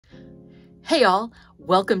Hey all,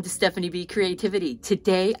 welcome to Stephanie B Creativity.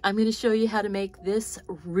 Today I'm going to show you how to make this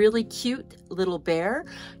really cute little bear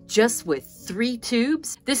just with 3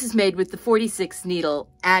 tubes. This is made with the 46 needle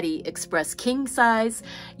Addy Express King size.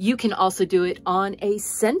 You can also do it on a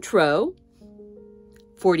Centro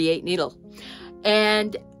 48 needle.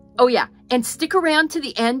 And oh yeah, and stick around to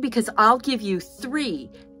the end because I'll give you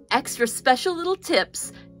 3 extra special little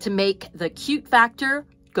tips to make the cute factor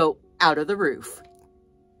go out of the roof.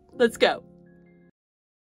 Let's go.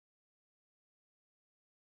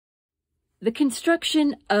 The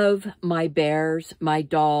construction of my bears, my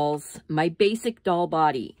dolls, my basic doll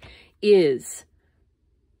body is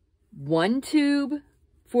 1 tube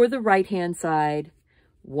for the right-hand side,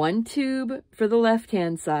 1 tube for the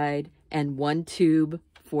left-hand side, and 1 tube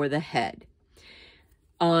for the head.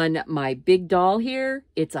 On my big doll here,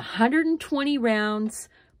 it's 120 rounds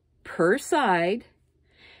per side,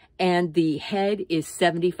 and the head is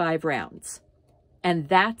 75 rounds. And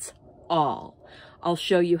that's all. I'll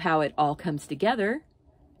show you how it all comes together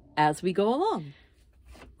as we go along.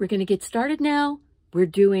 We're going to get started now. We're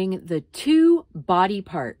doing the 2 body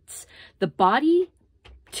parts. The body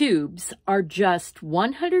tubes are just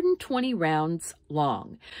 120 rounds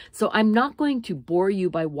long. So I'm not going to bore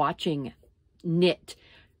you by watching knit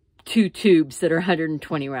 2 tubes that are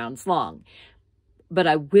 120 rounds long, but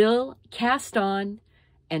I will cast on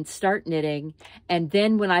and start knitting. And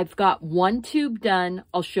then when I've got 1 tube done,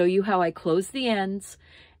 I'll show you how I close the ends,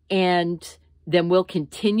 and then we'll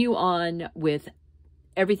continue on with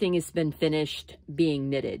everything has been finished being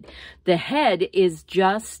knitted. The head is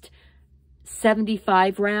just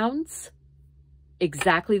 75 rounds,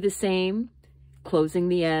 exactly the same, closing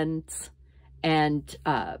the ends. And,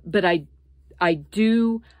 but I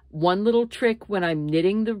do one little trick when I'm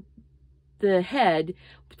knitting the head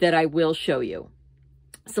that I will show you.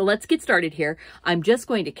 So let's get started here. I'm just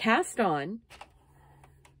going to cast on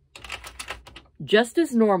just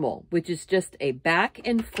as normal, which is just a back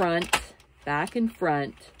and front,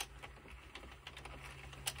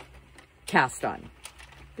 cast on.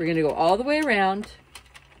 We're going to go all the way around.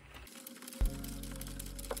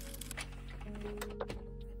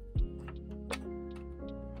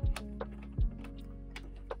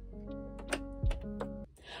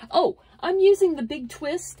 Oh, I'm using the Big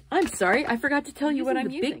Twist. I'm sorry, I forgot to tell you what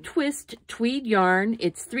I'm using. Big Twist tweed yarn.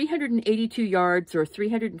 It's 382 yards or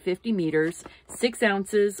 350 meters, 6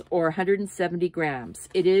 ounces or 170 grams.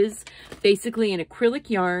 It is basically an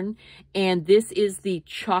acrylic yarn, and this is the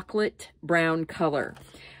chocolate brown color.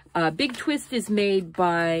 Big Twist is made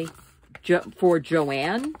for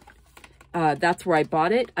Joanne. That's where I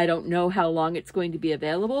bought it. I don't know how long it's going to be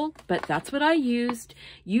available, but that's what I used.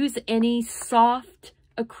 Use any soft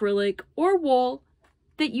acrylic or wool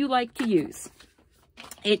that you like to use.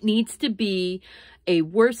 It needs to be a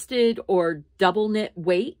worsted or double knit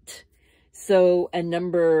weight, so a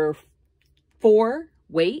number 4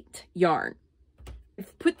 weight yarn.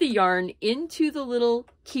 Put the yarn into the little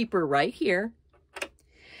keeper right here,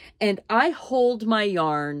 and I hold my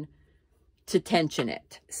yarn to tension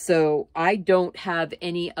it. So I don't have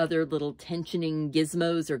any other little tensioning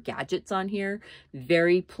gizmos or gadgets on here.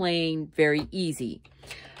 Very plain, very easy.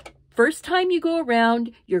 First time you go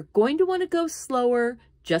around, you're going to want to go slower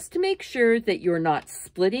just to make sure that you're not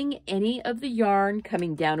splitting any of the yarn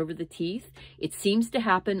coming down over the teeth. It seems to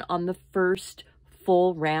happen on the first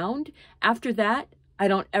full round. After that, I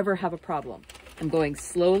don't ever have a problem. I'm going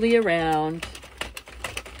slowly around.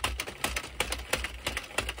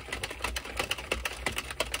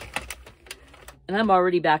 And I'm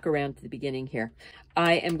already back around to the beginning here.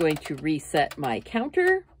 I am going to reset my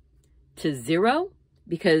counter to 0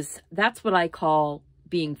 because that's what I call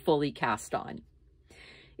being fully cast on,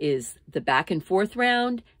 is the back and forth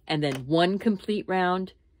round and then 1 complete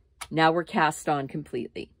round. Now we're cast on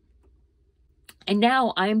completely. And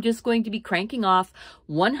now I'm just going to be cranking off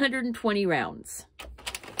 120 rounds.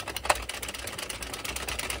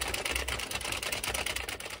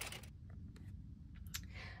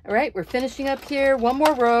 All right, we're finishing up here. 1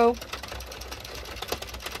 more row.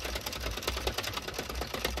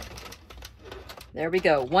 There we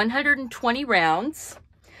go, 120 rounds.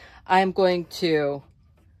 I'm going to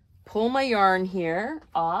pull my yarn here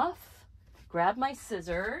off, grab my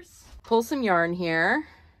scissors, pull some yarn here,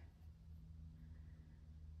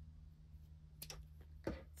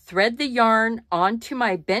 thread the yarn onto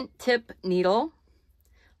my bent tip needle.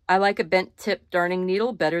 I like a bent tip darning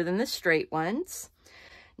needle better than the straight ones.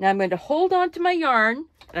 Now I'm going to hold on to my yarn,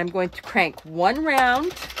 and I'm going to crank 1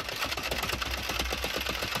 round.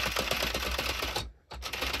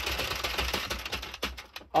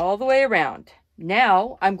 All the way around.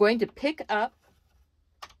 Now I'm going to pick up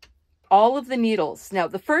all of the needles. Now,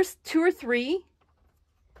 the first 2 or 3,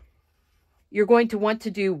 you're going to want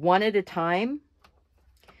to do one at a time.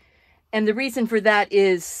 And the reason for that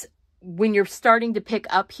is when you're starting to pick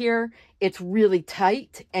up here, it's really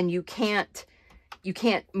tight and you can't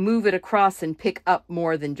move it across and pick up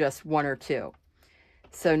more than just 1 or 2.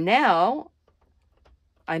 So now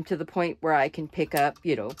I'm to the point where I can pick up,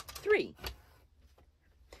 3.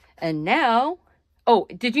 And now, oh,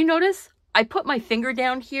 did you notice I put my finger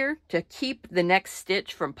down here to keep the next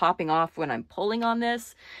stitch from popping off when I'm pulling on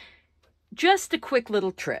this? Just a quick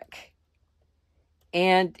little trick.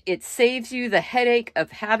 And it saves you the headache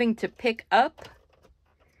of having to pick up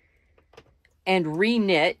and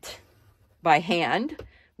re-knit by hand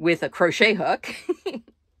with a crochet hook.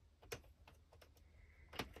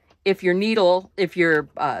 If your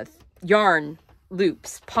yarn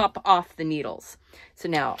loops pop off the needles. So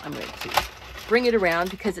now I'm going to bring it around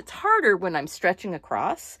because it's harder when I'm stretching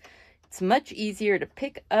across. It's much easier to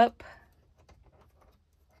pick up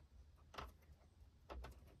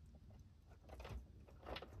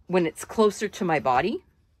when it's closer to my body.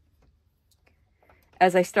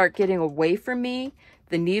 As I start getting away from me,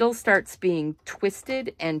 the needle starts being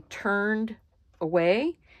twisted and turned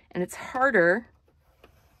away, and it's harder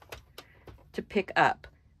to pick up.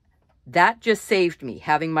 That just saved me,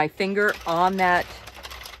 having my finger on that,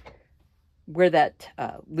 where that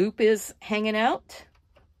loop is hanging out.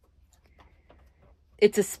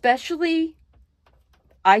 It's especially,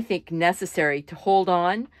 I think, necessary to hold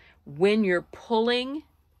on when you're pulling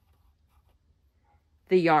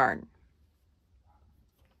the yarn.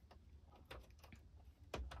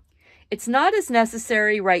 It's not as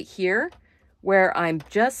necessary right here where I'm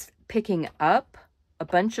just picking up a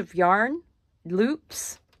bunch of yarn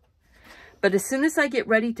loops, but as soon as I get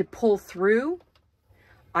ready to pull through,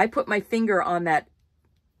 I put my finger on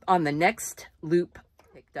the next loop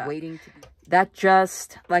picked up, waiting to be. That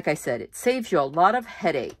just, like I said, it saves you a lot of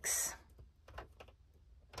headaches.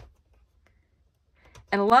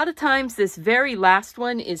 And a lot of times this very last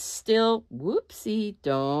one is still, whoopsie,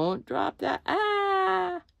 don't drop that.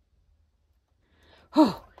 Ah.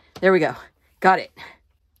 Oh, there we go. Got it.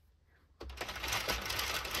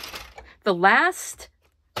 The last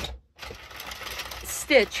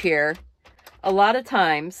stitch here, a lot of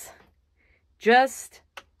times, just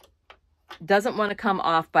doesn't want to come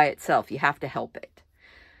off by itself. You have to help it.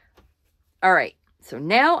 All right, so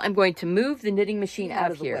now I'm going to move the knitting machine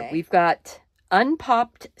out of here. We've got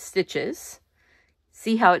unpopped stitches.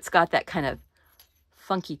 See how it's got that kind of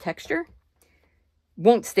funky texture?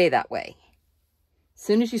 Won't stay that way. As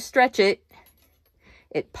soon as you stretch it,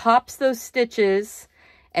 it pops those stitches,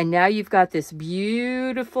 and now you've got this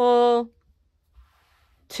beautiful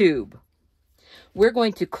tube. We're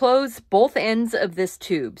going to close both ends of this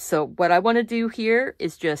tube. So what I want to do here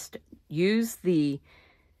is just use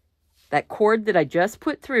that cord that I just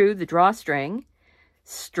put through, the drawstring,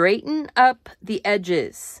 straighten up the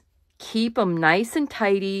edges, keep them nice and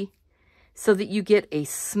tidy so that you get a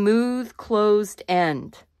smooth closed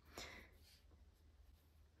end.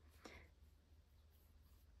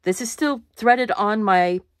 This is still threaded on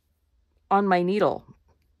my needle.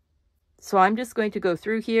 So I'm just going to go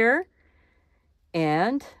through here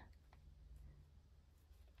and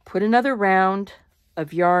put another round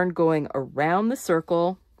of yarn going around the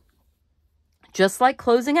circle. Just like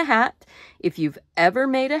closing a hat. If you've ever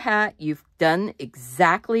made a hat, you've done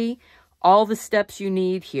exactly all the steps you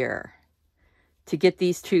need here to get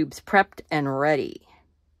these tubes prepped and ready.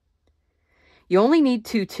 You only need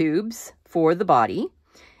 2 tubes for the body.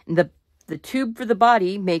 The tube for the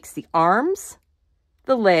body makes the arms,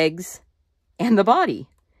 the legs, and the body.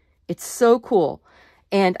 It's so cool.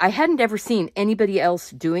 And I hadn't ever seen anybody else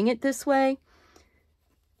doing it this way.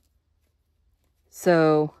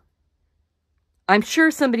 So I'm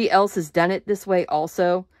sure somebody else has done it this way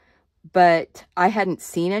also, but I hadn't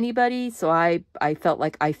seen anybody, so I felt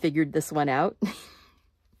like I figured this one out.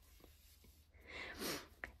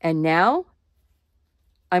 And now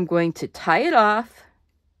I'm going to tie it off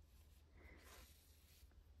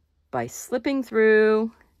by slipping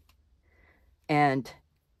through and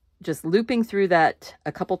just looping through that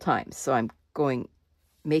a couple times. So I'm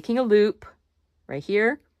making a loop right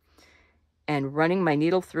here and running my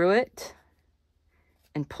needle through it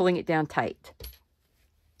and pulling it down tight.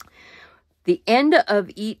 The end of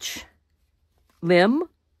each limb,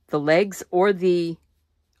 the legs or the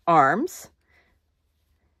arms,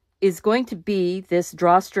 is going to be this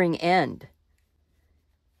drawstring end.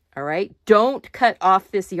 All right, don't cut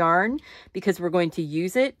off this yarn because we're going to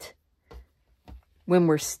use it when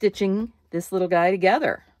we're stitching this little guy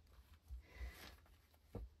together.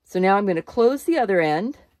 So now I'm going to close the other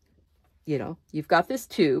end you know, you've got this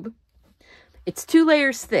tube. It's 2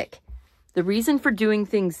 layers thick. The reason for doing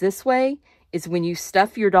things this way is when you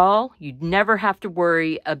stuff your doll, you'd never have to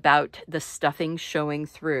worry about the stuffing showing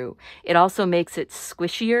through. It also makes it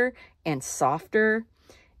squishier and softer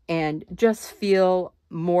and just feel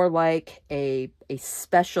more like a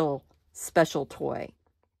special toy.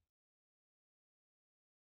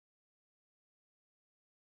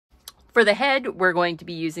 For the head, we're going to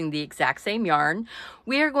be using the exact same yarn.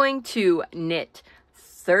 We are going to knit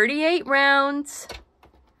 38 rounds.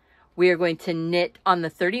 We are going to knit on the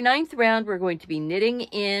 39th round. We're going to be knitting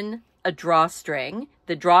in a drawstring.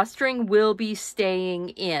 The drawstring will be staying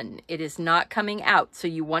in. It is not coming out. So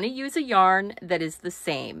you want to use a yarn that is the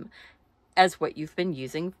same as what you've been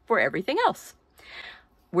using for everything else.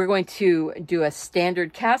 We're going to do a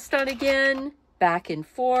standard cast on again, back and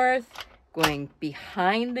forth, going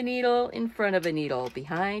behind the needle, in front of a needle,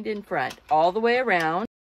 behind, in front, all the way around.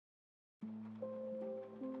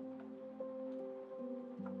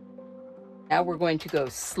 Now we're going to go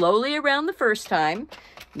slowly around the first time,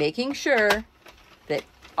 making sure that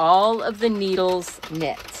all of the needles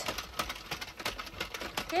knit.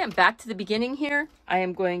 Okay, I'm back to the beginning here. I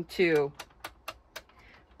am going to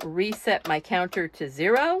reset my counter to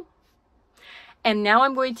 0. And now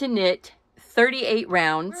I'm going to knit 38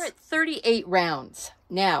 rounds. We're at 38 rounds.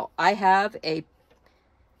 Now I have a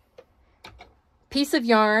piece of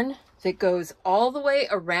yarn that goes all the way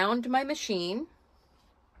around my machine.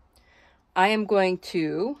 I am going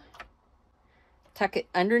to tuck it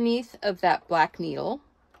underneath of that black needle.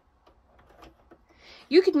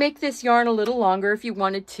 You could make this yarn a little longer if you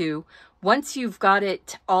wanted to. Once you've got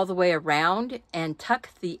it all the way around and tuck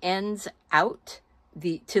the ends out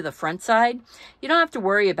to the front side, you don't have to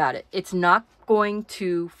worry about it. It's not going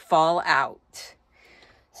to fall out.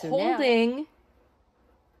 So holding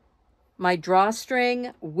my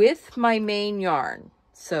drawstring with my main yarn.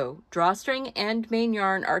 So drawstring and main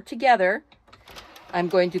yarn are together. I'm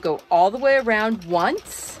going to go all the way around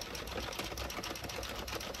once.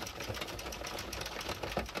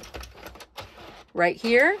 Right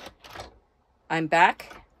here, I'm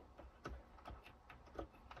back.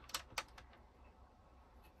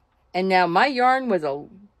 And now my yarn was a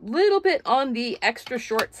little bit on the extra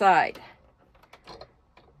short side,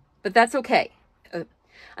 but that's okay.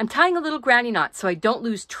 I'm tying a little granny knot so I don't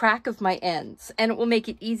lose track of my ends, and it will make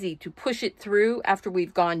it easy to push it through after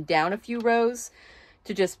we've gone down a few rows,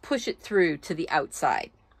 to just push it through to the outside.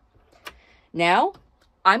 Now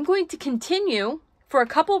I'm going to continue for a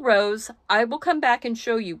couple rows. I will come back and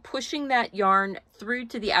show you pushing that yarn through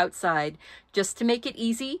to the outside just to make it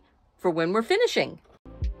easy for when we're finishing.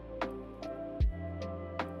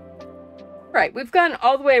 All right, we've gone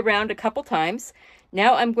all the way around a couple times.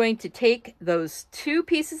 Now I'm going to take those 2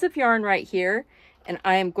 pieces of yarn right here, and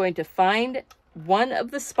I am going to find one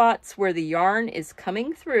of the spots where the yarn is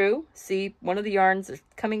coming through. See, one of the yarns is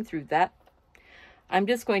coming through that. I'm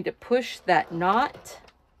just going to push that knot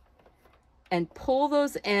and pull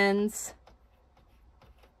those ends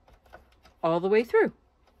all the way through.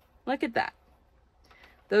 Look at that.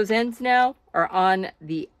 Those ends now are on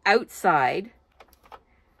the outside.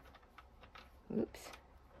 Oops.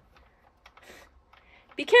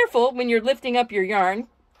 Be careful when you're lifting up your yarn,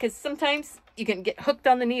 because sometimes you can get hooked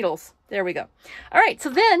on the needles. There we go. All right, so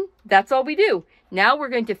then that's all we do. Now we're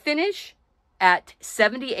going to finish at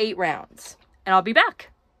 78 rounds, and I'll be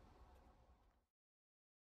back.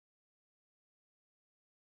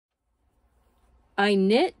 I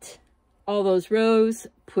knit all those rows,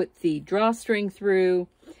 put the drawstring through,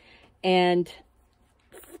 and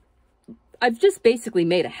I've just basically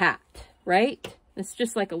made a hat, right? It's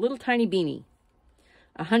just like a little tiny beanie.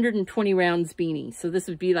 120 rounds beanie. So this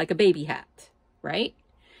would be like a baby hat, right?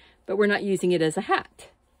 But we're not using it as a hat.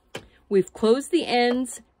 We've closed the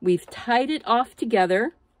ends. We've tied it off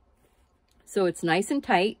together so it's nice and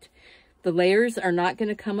tight. The layers are not going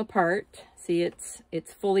to come apart. See,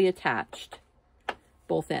 it's fully attached,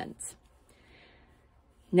 both ends.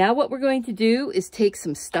 Now what we're going to do is take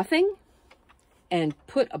some stuffing and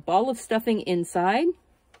put a ball of stuffing inside,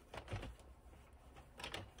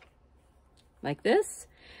 like this.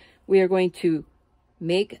 We are going to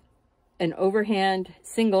make an overhand,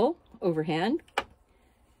 single overhand,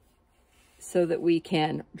 so that we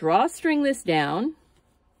can drawstring this down,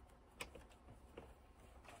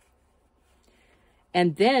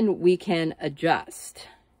 and then we can adjust.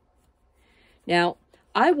 Now,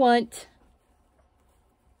 I want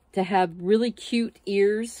to have really cute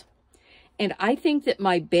ears, and I think that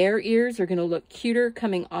my bear ears are going to look cuter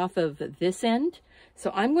coming off of this end.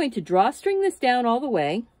 So I'm going to drawstring this down all the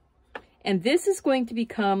way, and this is going to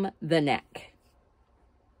become the neck.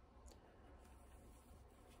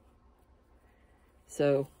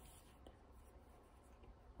 So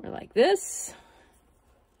we're like this.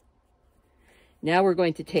 Now we're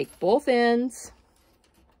going to take both ends,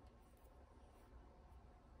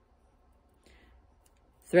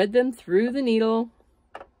 thread them through the needle,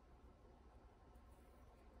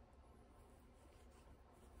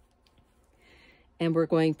 and we're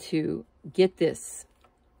going to get this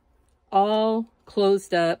all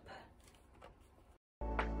closed up.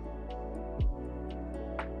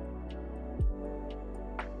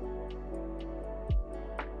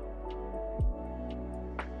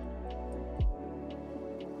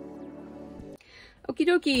 Okie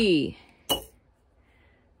dokie.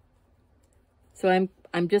 So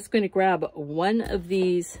I'm just going to grab one of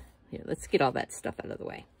these. Here, let's get all that stuff out of the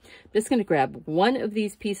way. I'm just going to grab one of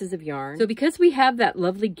these pieces of yarn. So because we have that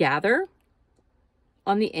lovely gather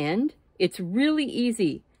on the end, it's really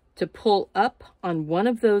easy to pull up on one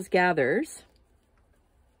of those gathers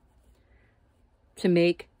to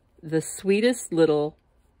make the sweetest little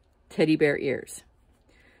teddy bear ears.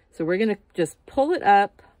 So we're going to just pull it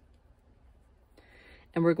up,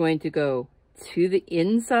 and we're going to go to the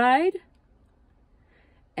inside,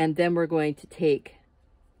 and then we're going to take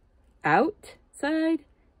outside,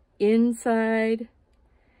 inside,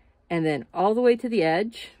 and then all the way to the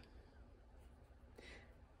edge.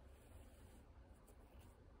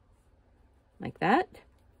 Like that.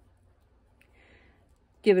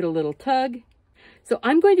 Give it a little tug. So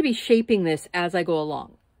I'm going to be shaping this as I go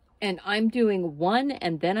along, and I'm doing one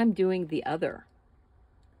and then I'm doing the other.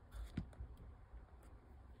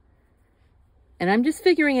 And I'm just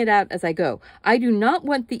figuring it out as I go. I do not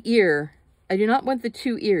want the ear, I do not want the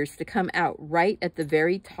two ears to come out right at the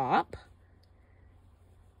very top,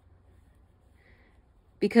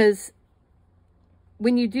 because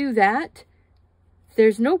when you do that,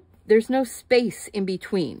 there's no space in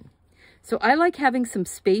between. So I like having some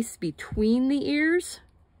space between the ears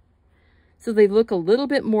so they look a little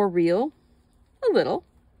bit more real, a little.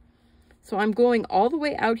 So I'm going all the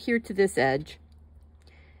way out here to this edge,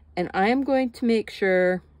 and I am going to make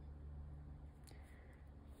sure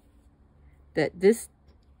that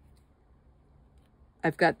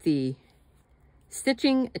I've got the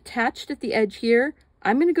stitching attached at the edge here.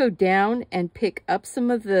 I'm going to go down and pick up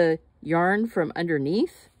some of the yarn from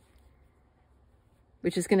underneath,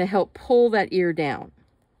 which is going to help pull that ear down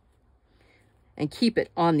and keep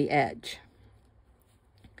it on the edge.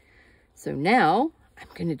 So now I'm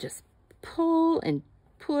going to just pull and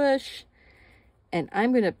push, and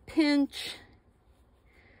I'm going to pinch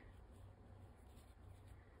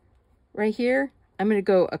right here. I'm going to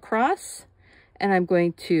go across, and I'm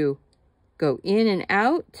going to go in and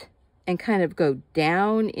out and kind of go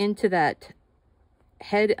down into that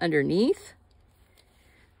head underneath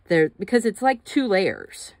there, because it's like 2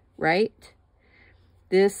 layers, right?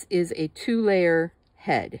 This is a 2-layer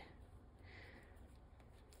head.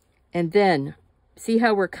 And then see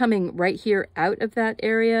how we're coming right here out of that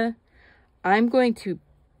area? I'm going to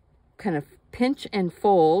kind of pinch and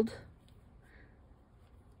fold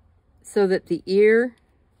so that the ear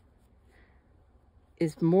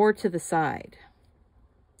is more to the side.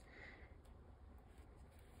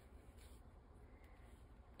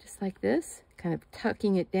 Just like this, kind of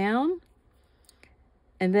tucking it down.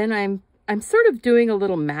 And then I'm sort of doing a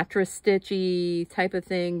little mattress stitchy type of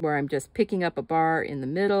thing where I'm just picking up a bar in the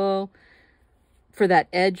middle for that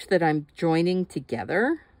edge that I'm joining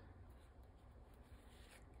together.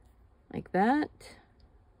 Like that.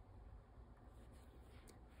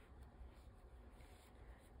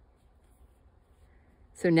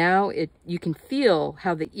 So now you can feel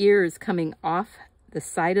how the ear is coming off the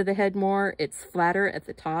side of the head more. It's flatter at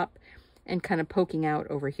the top and kind of poking out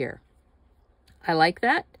over here. I like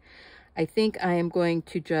that. I think I am going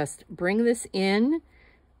to just bring this in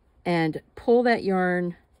and pull that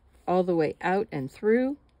yarn all the way out and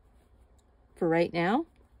through for right now.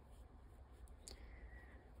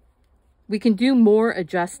 We can do more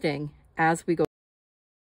adjusting as we go.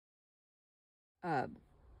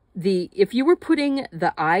 If you were putting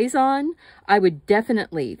the eyes on, I would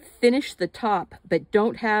definitely finish the top, but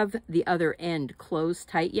don't have the other end closed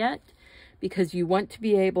tight yet, because you want to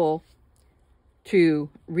be able to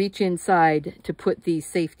reach inside to put these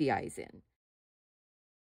safety eyes in.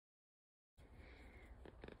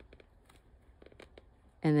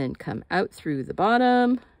 And then come out through the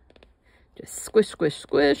bottom, just squish, squish,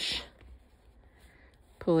 squish.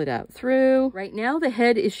 Pull it out through. Right now the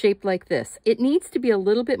head is shaped like this. It needs to be a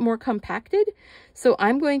little bit more compacted. So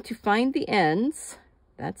I'm going to find the ends.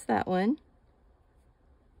 That's that one.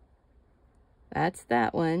 That's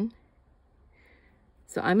that one.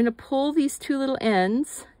 So I'm going to pull these 2 little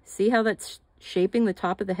ends. See how that's shaping the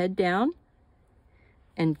top of the head down?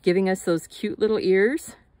 and giving us those cute little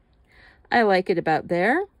ears. I like it about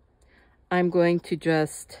there. I'm going to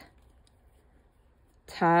just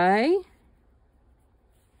tie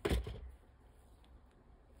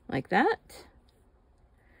like that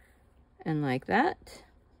and like that.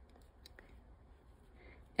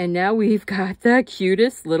 And now we've got the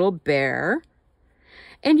cutest little bear.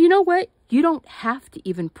 And you know what? You don't have to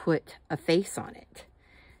even put a face on it.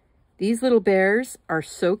 These little bears are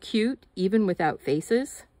so cute, even without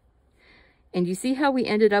faces. And you see how we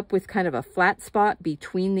ended up with kind of a flat spot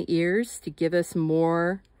between the ears to give us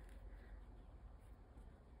more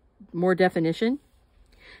definition?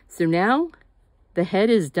 So now the head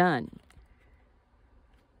is done.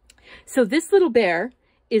 So this little bear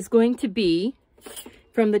is going to be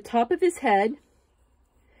from the top of his head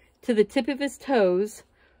to the tip of his toes,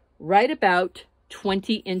 right about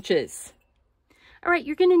 20 inches. All right,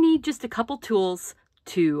 you're going to need just a couple tools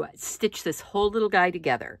to stitch this whole little guy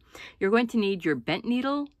together. You're going to need your bent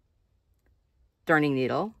needle, darning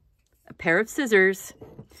needle, a pair of scissors,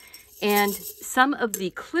 and some of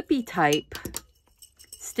the clippy type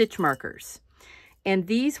stitch markers. And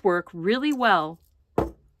these work really well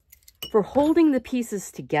for holding the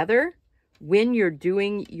pieces together when you're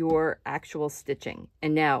doing your actual stitching.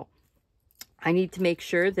 And now I need to make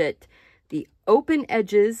sure that the open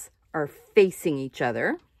edges are facing each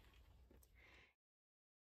other.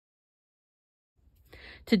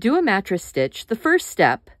 To do a mattress stitch, the first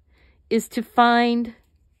step is to find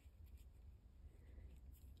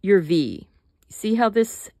your V. See how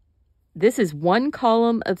this is one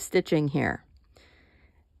column of stitching here,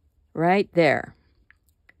 right there.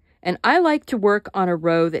 And I like to work on a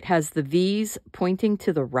row that has the V's pointing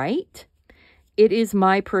to the right. It is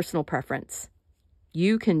my personal preference.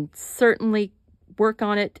 You can certainly work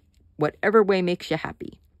on it whatever way makes you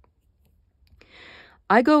happy.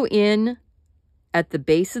 I go in at the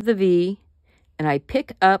base of the V and I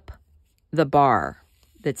pick up the bar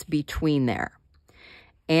that's between there.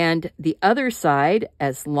 And the other side,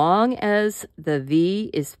 as long as the V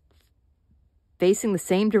is facing the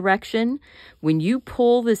same direction, when you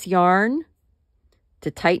pull this yarn to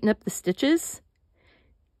tighten up the stitches,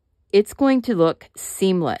 it's going to look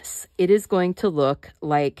seamless. It is going to look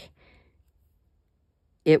like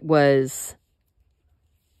it was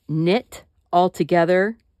knit all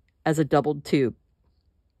together as a doubled tube.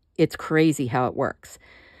 It's crazy how it works.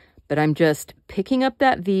 But I'm just picking up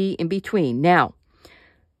that V in between. Now,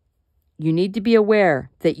 you need to be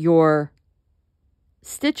aware that your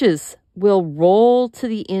stitches will roll to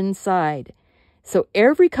the inside. So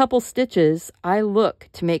every couple stitches, I look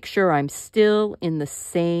to make sure I'm still in the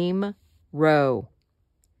same row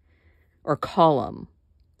or column.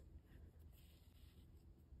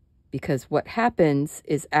 Because what happens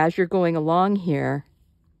is as you're going along here,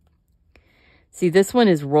 see, this one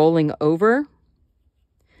is rolling over.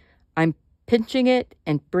 I'm pinching it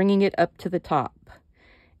and bringing it up to the top.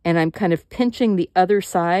 And I'm kind of pinching the other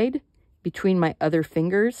side between my other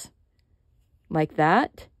fingers, like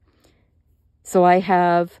that. So I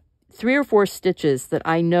have 3 or 4 stitches that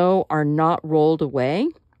I know are not rolled away.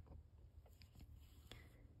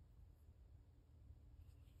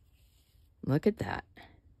 Look at that.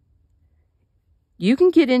 You can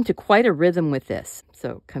get into quite a rhythm with this.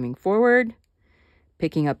 So coming forward,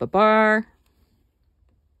 picking up a bar,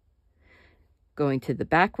 going to the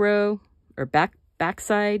back row or back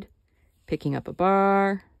side, picking up a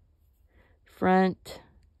bar, front,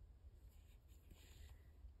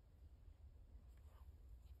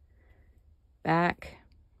 back.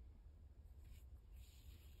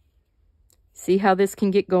 See how this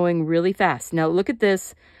can get going really fast. Now look at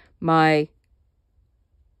this. My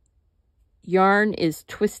yarn is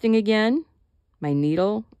twisting again. My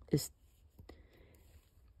needle is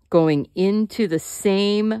going into the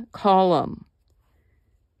same column.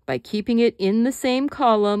 By keeping it in the same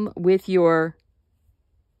column with your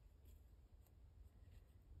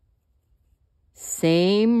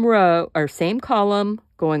same row or same column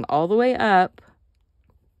going all the way up,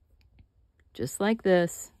 just like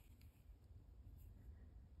this.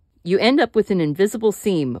 You end up with an invisible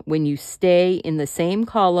seam when you stay in the same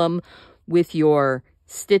column with your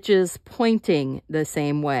stitches pointing the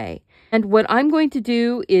same way. And what I'm going to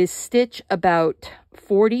do is stitch about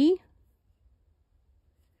 40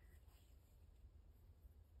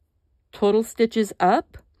 total stitches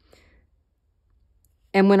up.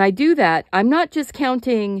 And when I do that, I'm not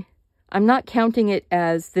counting it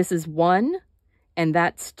as this is 1 and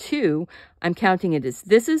that's 2. I'm counting it as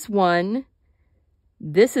this is 1,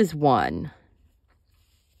 this is 1,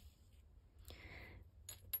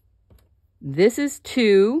 this is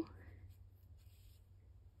 2,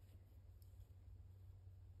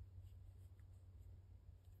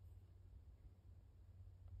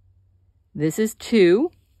 This is 2,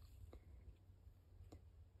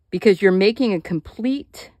 because you're making a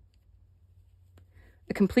complete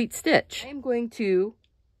stitch. I'm going to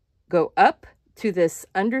go up to this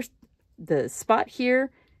under the spot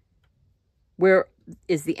here where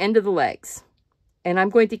is the end of the legs. And I'm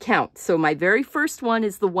going to count. So my very first one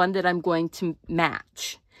is the one that I'm going to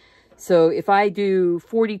match. So if I do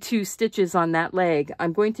 42 stitches on that leg,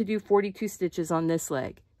 I'm going to do 42 stitches on this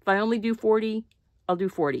leg. If I only do 40, I'll do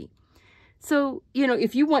 40. So, you know,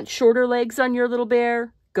 if you want shorter legs on your little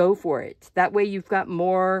bear, go for it. That way you've got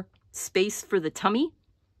more space for the tummy.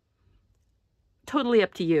 Totally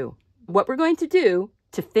up to you. What we're going to do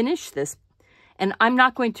to finish this, and I'm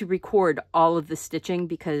not going to record all of the stitching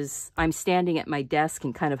because I'm standing at my desk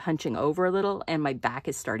and kind of hunching over a little and my back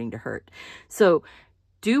is starting to hurt. So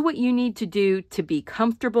do what you need to do to be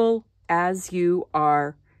comfortable as you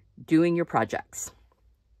are doing your projects.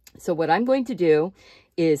 So what I'm going to do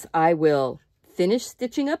is I will finish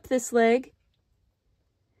stitching up this leg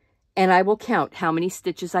and I will count how many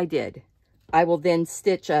stitches I did. I will then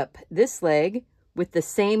stitch up this leg with the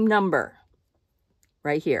same number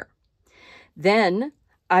right here. Then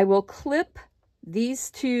I will clip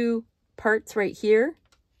these 2 parts right here.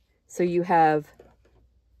 So you have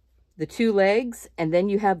the 2 legs and then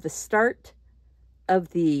you have the start of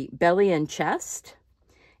the belly and chest.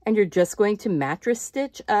 And you're just going to mattress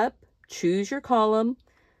stitch up, choose your column,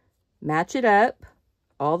 match it up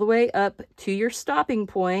all the way up to your stopping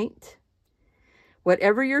point.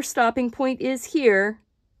 Whatever your stopping point is here,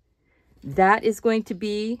 that is going to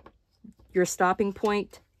be your stopping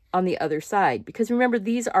point on the other side. Because remember,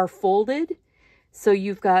 these are folded. So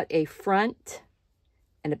you've got a front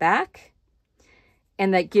and a back.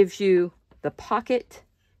 And that gives you the pocket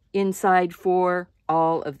inside for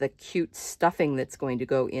all of the cute stuffing that's going to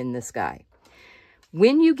go in this guy.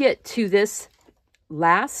 When you get to this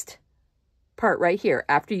last part right here,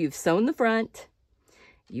 after you've sewn the front,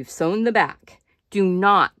 you've sewn the back, do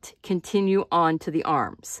not continue on to the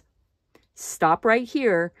arms. Stop right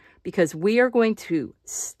here because we are going to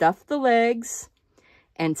stuff the legs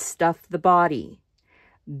and stuff the body.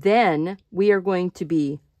 Then we are going to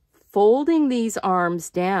be folding these arms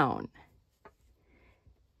down.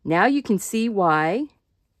 Now you can see why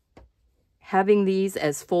having these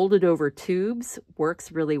as folded over tubes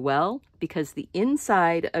works really well, because the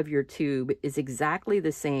inside of your tube is exactly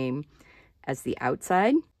the same as the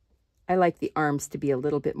outside. I like the arms to be a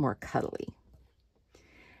little bit more cuddly.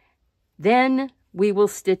 Then we will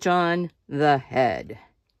stitch on the head.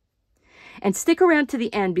 And stick around to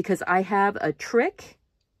the end because I have a trick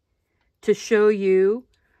to show you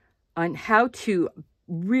on how to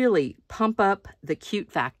really pump up the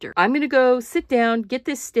cute factor. I'm going to go sit down, get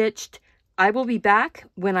this stitched. I will be back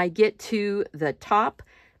when I get to the top,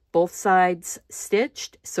 both sides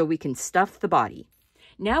stitched, so we can stuff the body.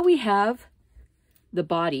 Now we have the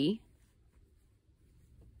body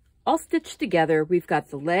all stitched together. We've got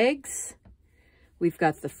the legs, we've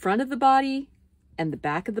got the front of the body and the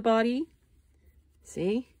back of the body.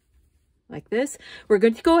 See? Like this. We're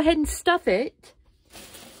going to go ahead and stuff it.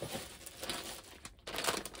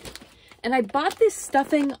 And I bought this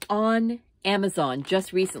stuffing on Amazon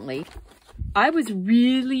just recently. I was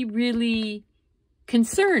really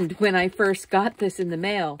concerned when I first got this in the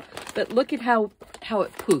mail, but look at how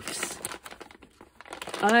it poofs.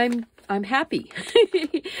 I'm happy.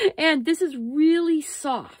 And this is really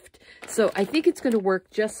soft. So I think it's going to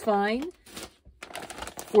work just fine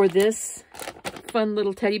for this fun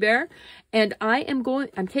little teddy bear. And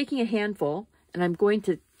I'm taking a handful and I'm going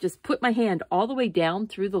to just put my hand all the way down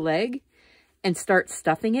through the leg and start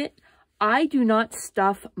stuffing it. I do not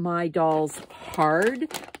stuff my dolls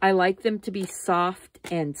hard. I like them to be soft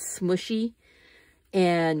and smushy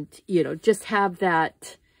and, you know, just have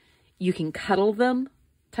that you can cuddle them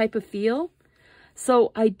type of feel.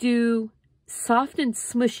 So I do soft and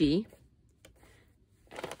smushy,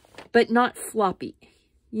 but not floppy.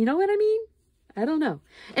 You know what I mean? I don't know.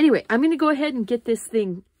 Anyway, I'm going to go ahead and get this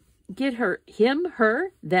thing, get him,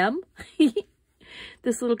 her, them,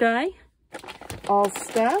 this little guy, all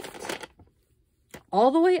stuffed all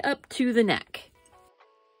the way up to the neck.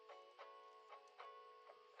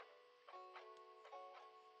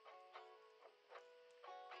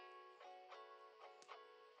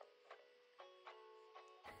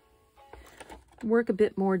 Work a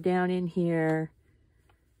bit more down in here,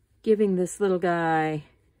 giving this little guy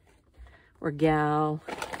or gal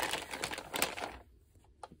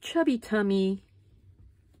chubby tummy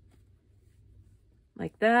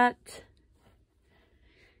like that.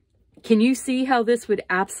 Can you see how this would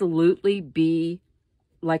absolutely be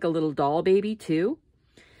like a little doll baby too?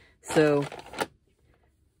 So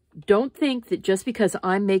don't think that just because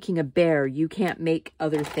I'm making a bear, you can't make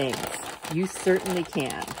other things. You certainly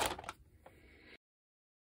can.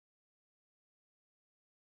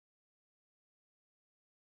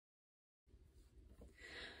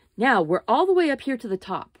 Now, we're all the way up here to the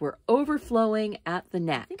top. We're overflowing at the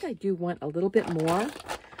neck. I think I do want a little bit more.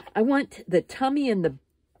 I want the tummy and the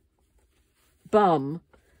bum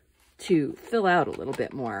to fill out a little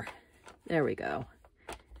bit more. There we go.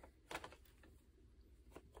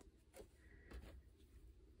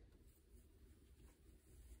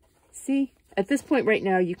 See, at this point right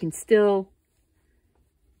now, you can still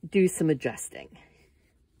do some adjusting.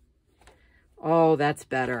 Oh, that's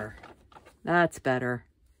better. That's better.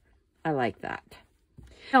 I like that.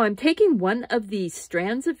 Now I'm taking one of these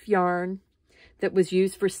strands of yarn that was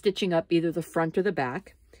used for stitching up either the front or the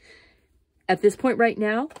back. At this point right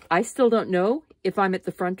now, I still don't know if I'm at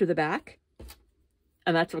the front or the back,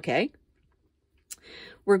 and that's okay.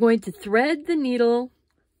 We're going to thread the needle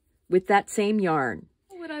with that same yarn.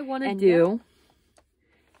 What I want to do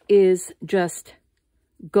is just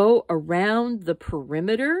go around the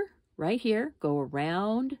perimeter right here, go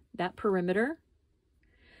around that perimeter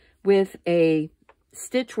with a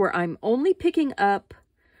stitch where I'm only picking up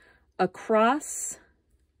across.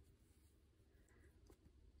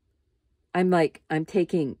 I'm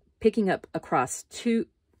picking up across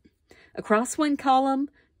one column,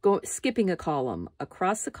 skipping a column,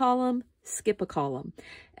 across the column, skip a column.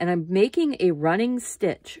 And I'm making a running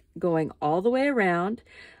stitch going all the way around,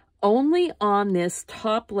 only on this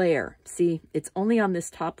top layer. See, it's only on this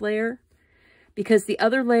top layer because the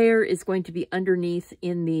other layer is going to be underneath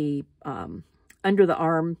in the, under the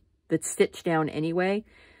arm that's stitched down anyway.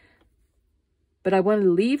 But I want to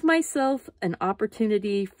leave myself an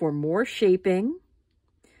opportunity for more shaping.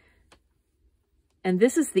 And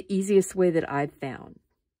this is the easiest way that I've found.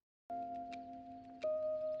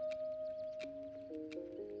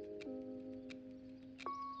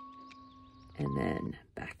 And then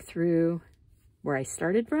back through where I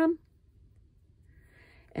started from.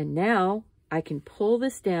 And now I can pull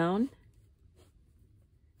this down.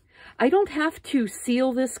 I don't have to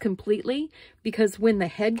seal this completely because when the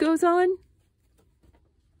head goes on,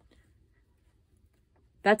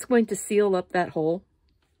 that's going to seal up that hole.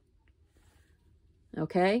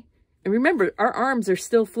 Okay? And remember, our arms are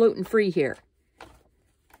still floating free here.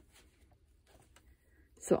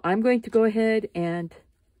 So I'm going to go ahead and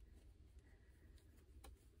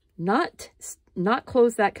not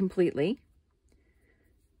close that completely.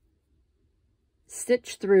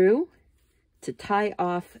 Stitch through to tie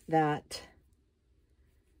off that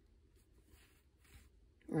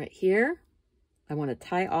right here. I want to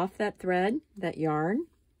tie off that thread, that yarn.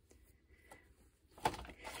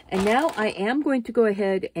 And now I am going to go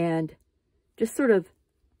ahead and just sort of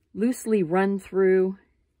loosely run through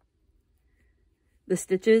the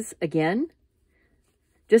stitches again,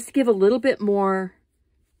 just to give a little bit more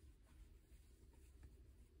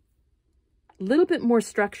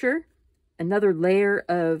structure, another layer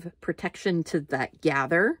of protection to that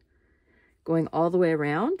gather, going all the way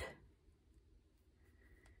around.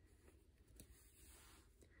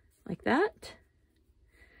 Like that.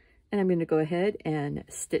 And I'm going to go ahead and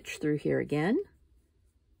stitch through here again.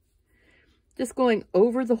 Just going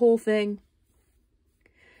over the whole thing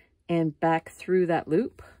and back through that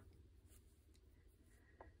loop.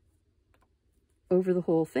 Over the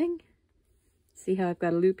whole thing. See how I've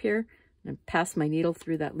got a loop here? And pass my needle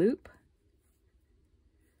through that loop.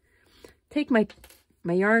 Take my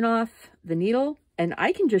yarn off the needle, and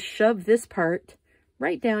I can just shove this part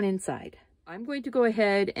right down inside. I'm going to go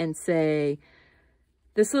ahead and say,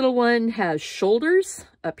 this little one has shoulders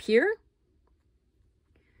up here.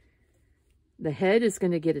 The head is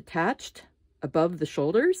going to get attached above the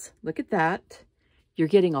shoulders. Look at that. You're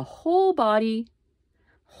getting a whole body,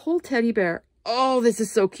 whole teddy bear. Oh, this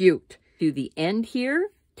is so cute. To the end here,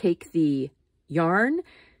 take the yarn.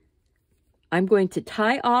 I'm going to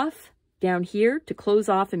tie off down here to close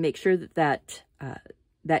off and make sure that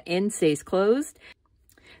that end stays closed.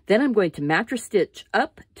 Then I'm going to mattress stitch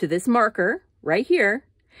up to this marker right here.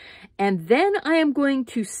 And then I am going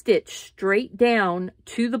to stitch straight down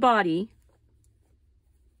to the body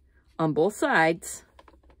on both sides.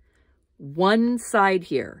 One side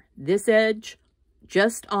here, this edge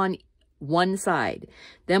just on one side.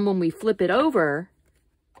 Then when we flip it over,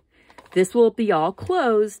 this will be all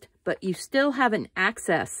closed, but you still have an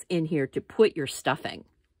access in here to put your stuffing.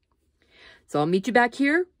 So I'll meet you back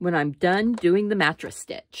here when I'm done doing the mattress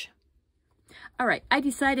stitch. All right, I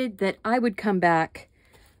decided that I would come back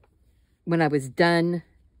when I was done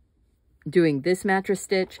doing this mattress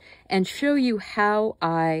stitch and show you how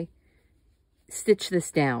I stitch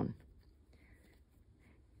this down.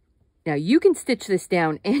 Now you can stitch this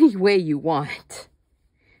down any way you want.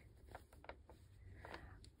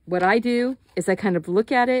 What I do is I kind of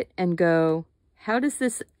look at it and go, how does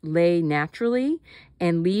this lay naturally,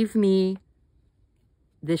 and leave me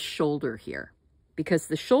this shoulder here? Because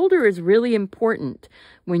the shoulder is really important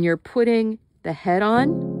when you're putting the head on,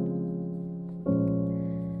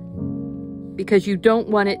 because you don't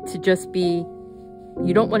want it to just be,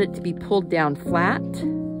 you don't want it to be pulled down flat.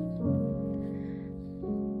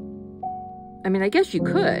 I mean, I guess you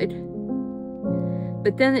could,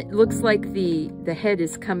 but then it looks like the head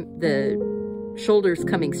is the shoulder's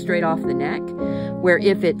coming straight off the neck, where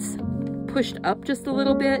if it's pushed up just a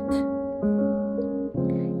little bit,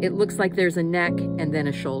 it looks like there's a neck and then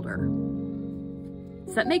a shoulder.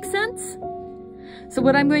 Does that make sense? So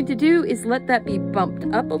what I'm going to do is let that be bumped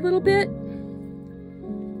up a little bit,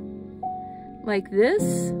 like this.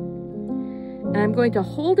 And I'm going to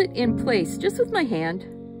hold it in place just with my hand.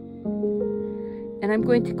 And I'm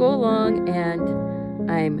going to go along and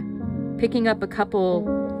I'm picking up a couple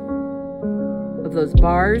of those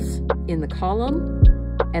bars in the column.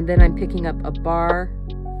 And then I'm picking up a bar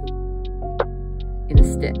in a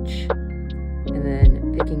stitch, and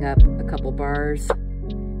then picking up a couple bars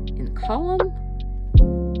in the column,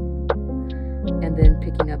 and then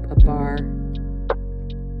picking up a bar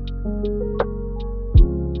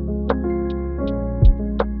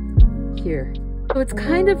here. So it's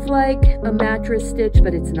kind of like a mattress stitch,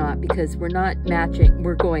 but it's not, because we're not matching,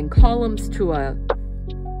 we're going columns to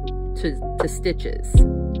stitches.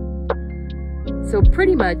 So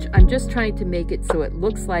pretty much I'm just trying to make it so it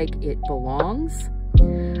looks like it belongs.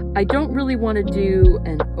 I don't really want to do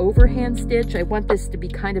an overhand stitch. I want this to be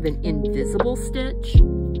kind of an invisible stitch.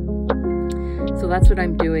 So that's what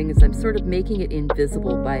I'm doing, is I'm sort of making it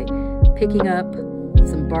invisible by picking up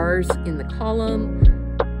some bars in the column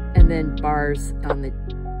and then bars on the,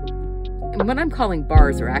 and what I'm calling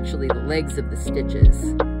bars are actually the legs of the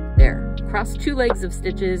stitches. There, cross two legs of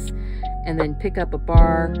stitches and then pick up a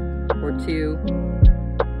bar or two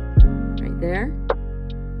right there.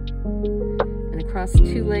 Across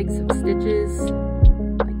two legs of stitches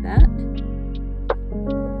like that,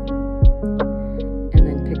 and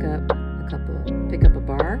then pick up a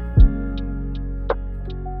bar,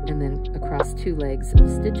 and then across two legs of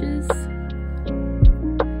stitches,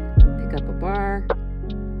 pick up a bar,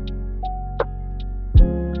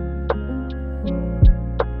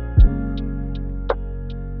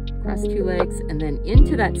 across two legs, and then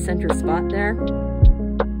into that center spot there,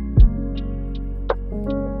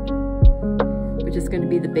 which is going to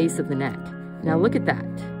be the base of the neck. Now look at that.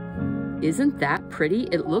 Isn't that pretty?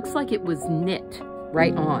 It looks like it was knit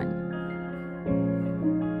right on.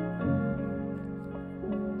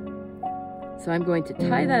 So I'm going to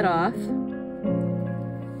tie that off.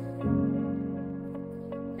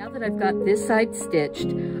 Now that I've got this side stitched,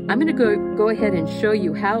 I'm going to go ahead and show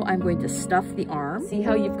you how I'm going to stuff the arm. See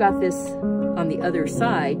how you've got this on the other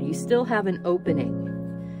side? You still have an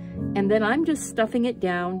opening. And then I'm just stuffing it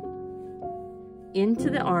down into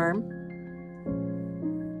the arm,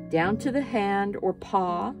 down to the hand or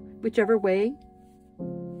paw, whichever way,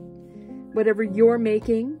 whatever you're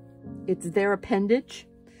making, it's their appendage,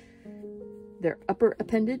 their upper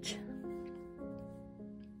appendage.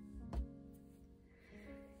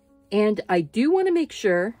 And I do want to make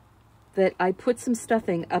sure that I put some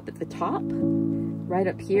stuffing up at the top, right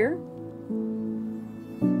up here,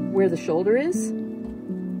 where the shoulder is.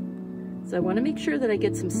 So I want to make sure that I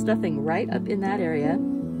get some stuffing right up in that area.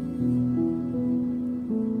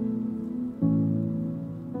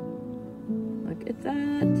 Look at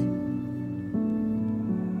that.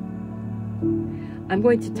 I'm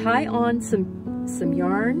going to tie on some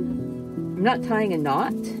yarn. I'm not tying a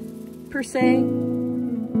knot per se.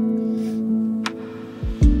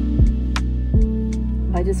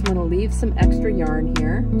 I just want to leave some extra yarn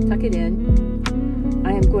here, tuck it in.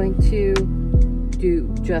 I am going to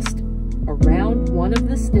do just around one of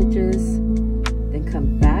the stitches, then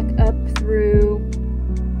come back up through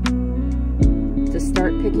to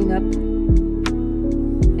start picking up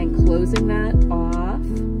and closing that off.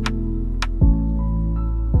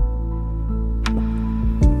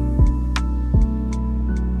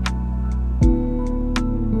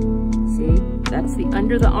 See, that's the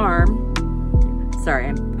under the arm.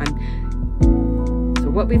 Sorry, so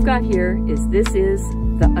what we've got here is this is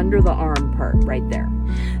the under the arm part right there.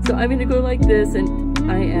 So I'm going to go like this, and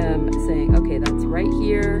I am saying, okay, that's right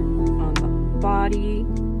here on the body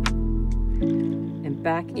and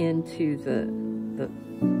back into the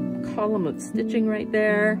column of stitching right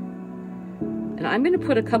there. And I'm going to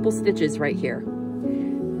put a couple stitches right here,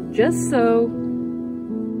 just so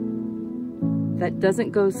that doesn't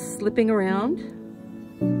go slipping around.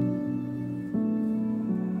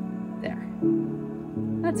 There.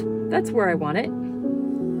 That's where I want it.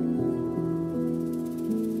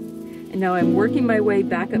 And now I'm working my way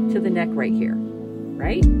back up to the neck right here,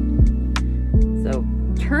 right? So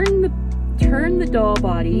turn the doll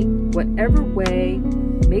body whatever way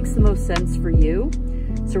makes the most sense for you.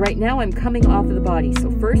 So right now I'm coming off of the body. So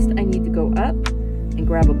first I need to go up and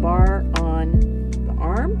grab a bar on the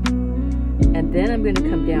arm. And then I'm going to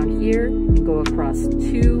come down here and go across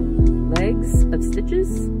 2 legs of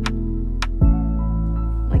stitches.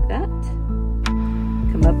 Like that.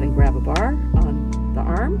 Come up and grab a bar on the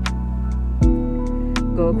arm.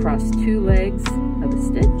 Go across 2 legs of a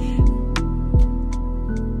stitch.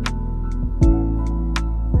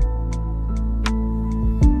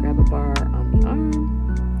 Grab a bar on the arm.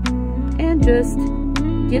 And just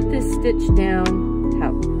get this stitch down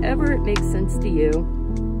however it makes sense to you.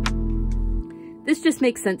 This just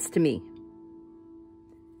makes sense to me.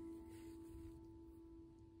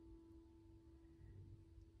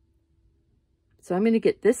 So I'm going to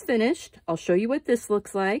get this finished. I'll show you what this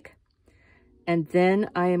looks like. And then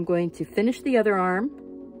I am going to finish the other arm.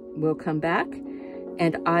 We'll come back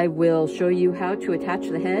and I will show you how to attach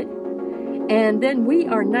the head. And then we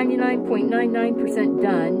are 99.99%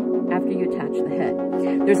 done after you attach the head.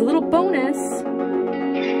 There's a little bonus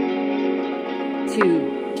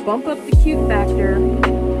to bump up the cute factor.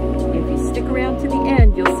 If you stick around to the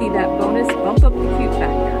end, you'll see that bonus bump up the cute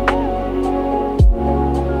factor.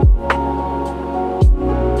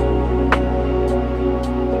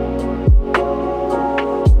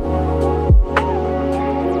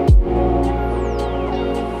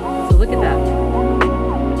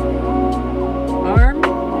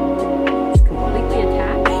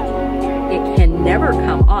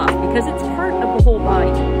 Because it's part of the whole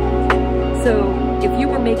body. So if you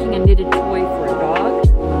were making a knitted toy for a dog,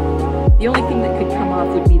 the only thing that could come off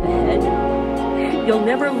would be the head. You'll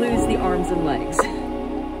never lose the arms and legs.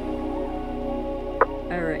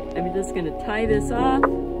 All right, I'm just going to tie this off.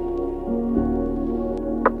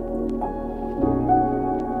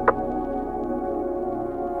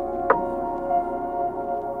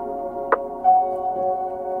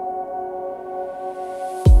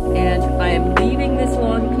 And I am leaving this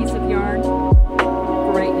long piece of yarn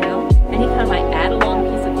for right now. Anytime I add a long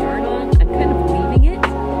piece of yarn on, I'm kind of leaving it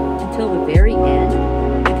until the very end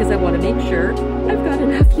because I want to make sure I've got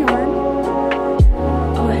enough yarn.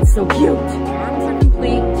 Oh, that's so cute. Arms are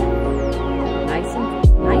complete. Nice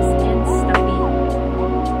and stuffy.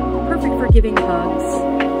 Perfect for giving hugs.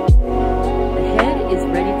 The head is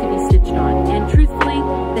ready to be stitched on. And truthfully,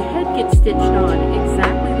 the head gets stitched on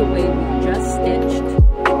exactly the way we just stitched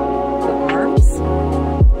the arms.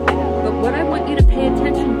 But what I want you to pay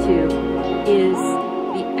attention to is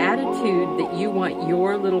the attitude that you want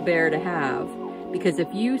your little bear to have. Because if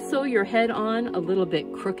you sew your head on a little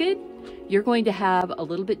bit crooked, you're going to have a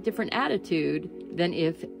little bit different attitude than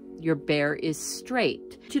if your bear is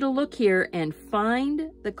straight. I want you to look here and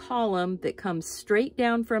find the column that comes straight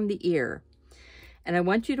down from the ear. And I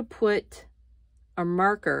want you to put a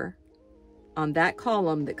marker on that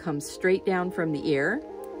column that comes straight down from the ear,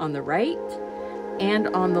 on the right and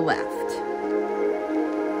on the left.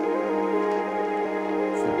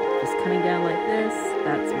 So just coming down like this,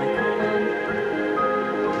 that's my column.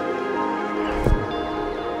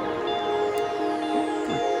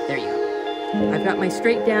 There you go. I've got my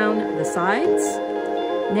straight down the sides.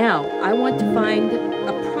 Now I want to find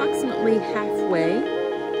approximately halfway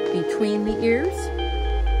between the ears.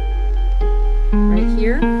 Right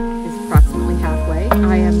here is approximately halfway.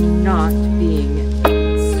 I am not being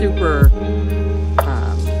super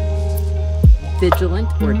vigilant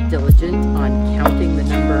or diligent on counting the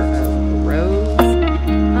number of rows.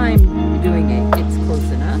 I'm doing it, it's close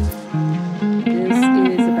enough. This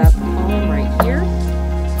is about the column right here.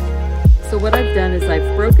 So what I've done is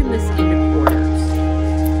I've broken this into quarters.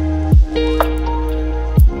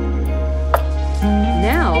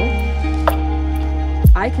 Now,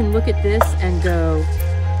 I can look at this and go,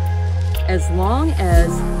 as long as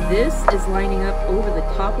this is lining up over the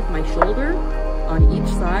top of my shoulder on each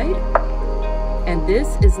side, and this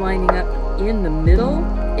is lining up in the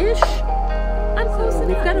middle-ish, I'm close enough.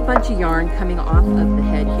 We've got a bunch of yarn coming off of the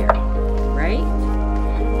head here, right?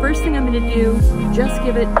 First thing I'm going to do, just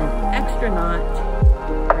give it an extra knot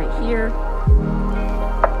right here.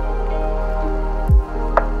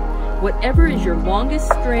 Whatever is your longest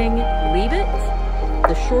string, leave it.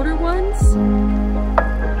 The shorter ones,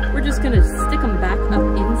 we're just going to stick them back up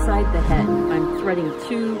inside the head. I'm threading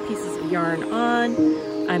 2 pieces of yarn on.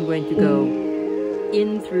 I'm going to go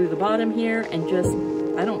in through the bottom here and just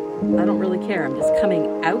I don't really care. I'm just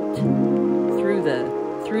coming out through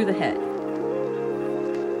the head.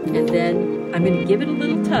 And then I'm going to give it a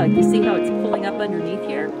little tug. You see how it's pulling up underneath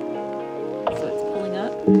here? So it's pulling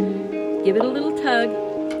up. Give it a little tug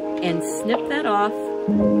and snip that off.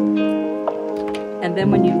 And then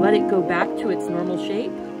when you let it go back to its normal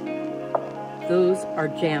shape, those are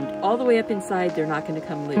jammed all the way up inside. They're not going to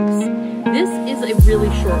come loose. This is a really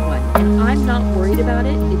short one, and I'm not worried about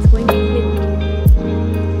it. It's going to be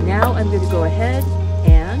hidden. Now I'm going to go ahead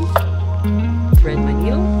and thread my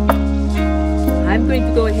needle. I'm going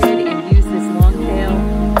to go ahead and use this long tail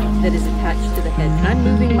that is attached to the head. And I'm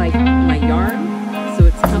moving my yarn so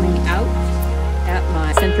it's coming out at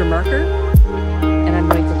my center marker, and I'm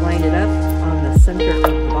going to line it up on the center of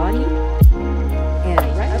the body and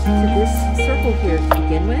right up to this circle here to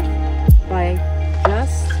begin with by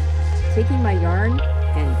just taking my yarn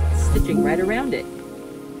and stitching right around it.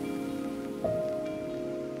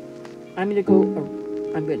 I'm going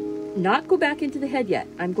to not go back into the head yet.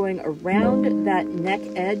 I'm going around that neck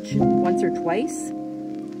edge once or twice,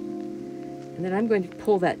 and then I'm going to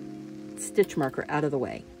pull that stitch marker out of the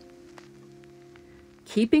way.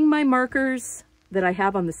 Keeping my markers that I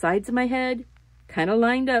have on the sides of my head kind of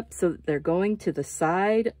lined up so that they're going to the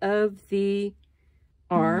side of the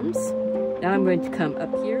arms. Now I'm going to come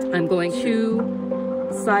up here. I'm going 2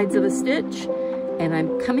 sides of a stitch, and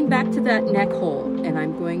I'm coming back to that neck hole, and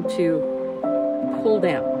I'm going to pull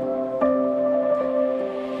down.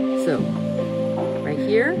 So right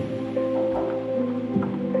here,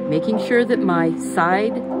 making sure that my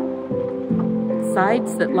sides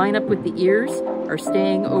that line up with the ears are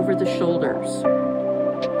staying over the shoulders.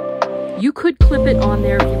 You could clip it on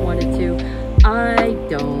there if you wanted to. I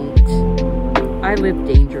don't. I live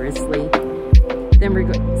dangerously.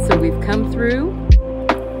 Then so we've come through.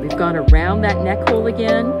 We've gone around that neck hole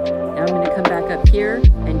again. Now I'm going to come back up here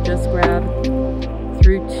and just grab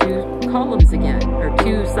through 2 columns again, or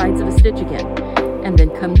 2 sides of a stitch again, and then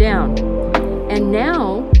come down. And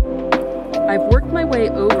now I've worked my way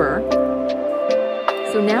over.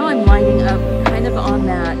 So now I'm lining up kind of on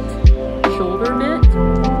that shoulder bit.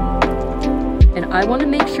 And I want to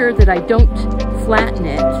make sure that I don't flatten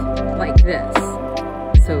it like this.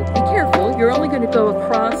 So be careful. You're only going to go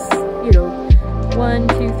across, 1,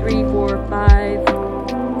 2, 3, 4, 5,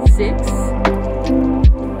 6,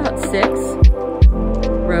 about 6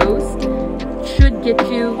 rows. Should get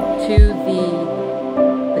you to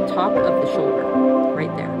the top of the shoulder,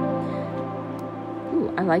 right there.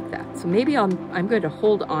 Ooh, I like that. So maybe I'm going to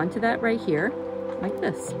hold on to that right here, like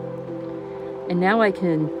this. And now I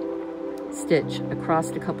can stitch across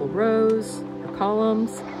a couple rows or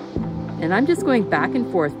columns, and I'm just going back and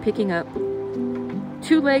forth, picking up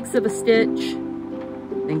 2 legs of a stitch,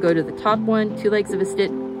 then go to the top one, 2 legs of a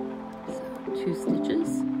stitch, so 2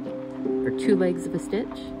 stitches, or 2 legs of a stitch,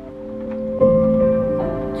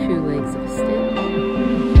 2 legs of a stitch,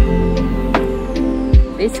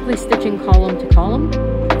 basically stitching column to column.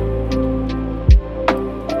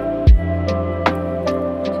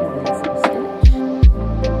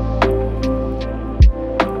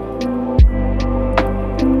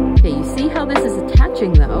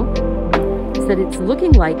 Though, is that it's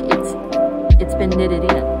looking like it's been knitted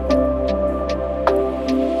in.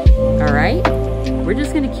 All right, we're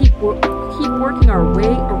just going to keep working our way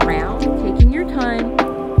around, taking your time,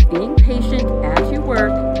 being patient as you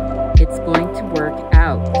work. It's going to work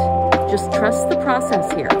out. Just trust the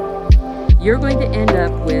process here. You're going to end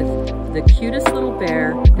up with the cutest little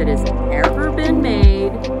bear that has ever been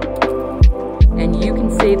made, and you can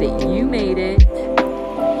say that you made it.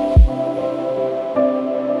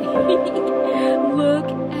 Look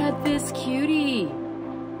at this cutie.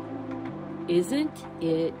 Isn't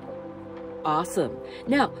it awesome?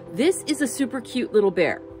 Now, this is a super cute little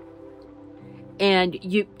bear. And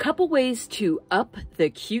couple ways to up the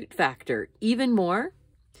cute factor even more.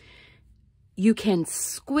 You can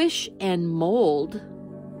squish and mold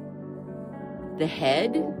the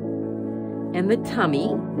head and the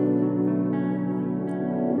tummy,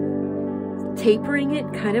 tapering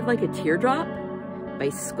it kind of like a teardrop by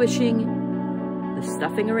squishing the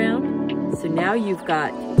stuffing around. So now you've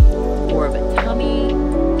got more of a tummy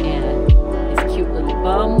and this cute little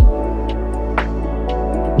bum.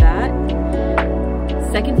 Look at that.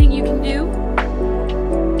 Second thing you can do,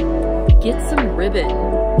 get some ribbon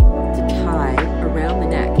to tie around the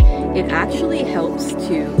neck. It actually helps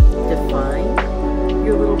to define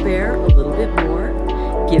your little bear a little bit more,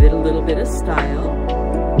 give it a little bit of style.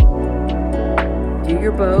 Do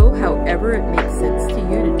your bow however it makes sense to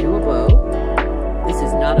you to do a bow. This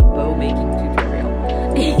is not a bow making tutorial.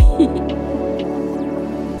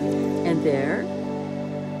 And there,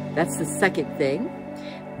 That's the second thing.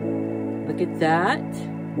 Look at that.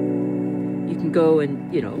 You can go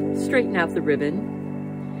and, you know, straighten out the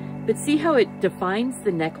ribbon. But see how it defines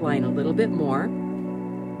the neckline a little bit more.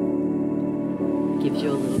 Gives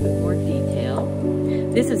you a little bit more detail.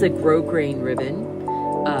 This is a grosgrain ribbon.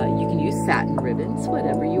 You can use satin ribbons,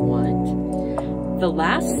 whatever you want. The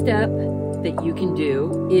last step that you can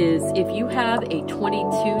do is if you have a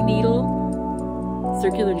 22 needle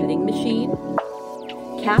circular knitting machine,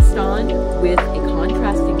 cast on with a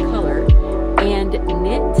contrasting color and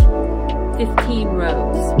knit 15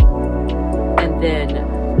 rows. And then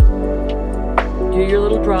do your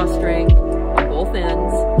little drawstring on both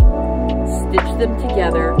ends, stitch them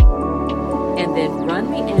together, and then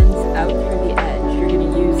run the ends out through the edge. You're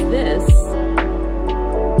going to use this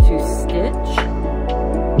to stitch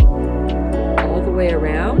all the way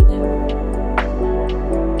around.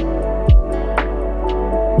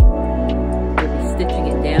 You'll be stitching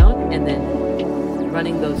it down and then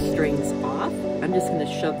running those strings off. I'm just going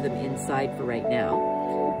to shove them inside for right now.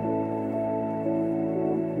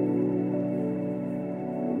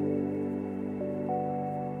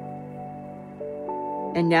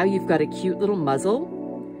 And now you've got a cute little muzzle.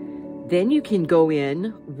 Then you can go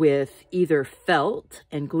in with either felt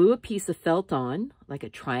and glue a piece of felt on, like a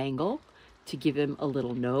triangle, to give him a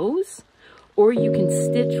little nose. Or you can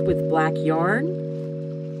stitch with black yarn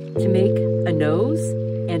to make a nose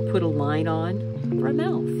and put a line on for a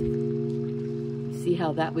mouth. See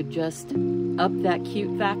how that would just up that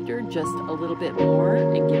cute factor just a little bit more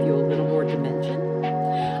and give you a little more dimension.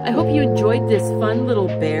 I hope you enjoyed this fun little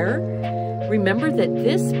bear. Remember that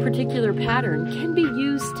this particular pattern can be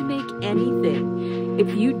used to make anything.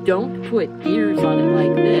 If you don't put ears on it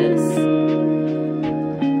like this,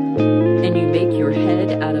 and you make your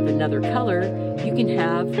head out of another color, you can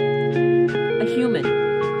have a human.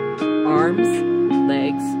 Arms,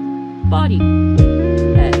 legs, body,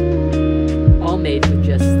 head, all made with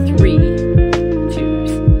just 3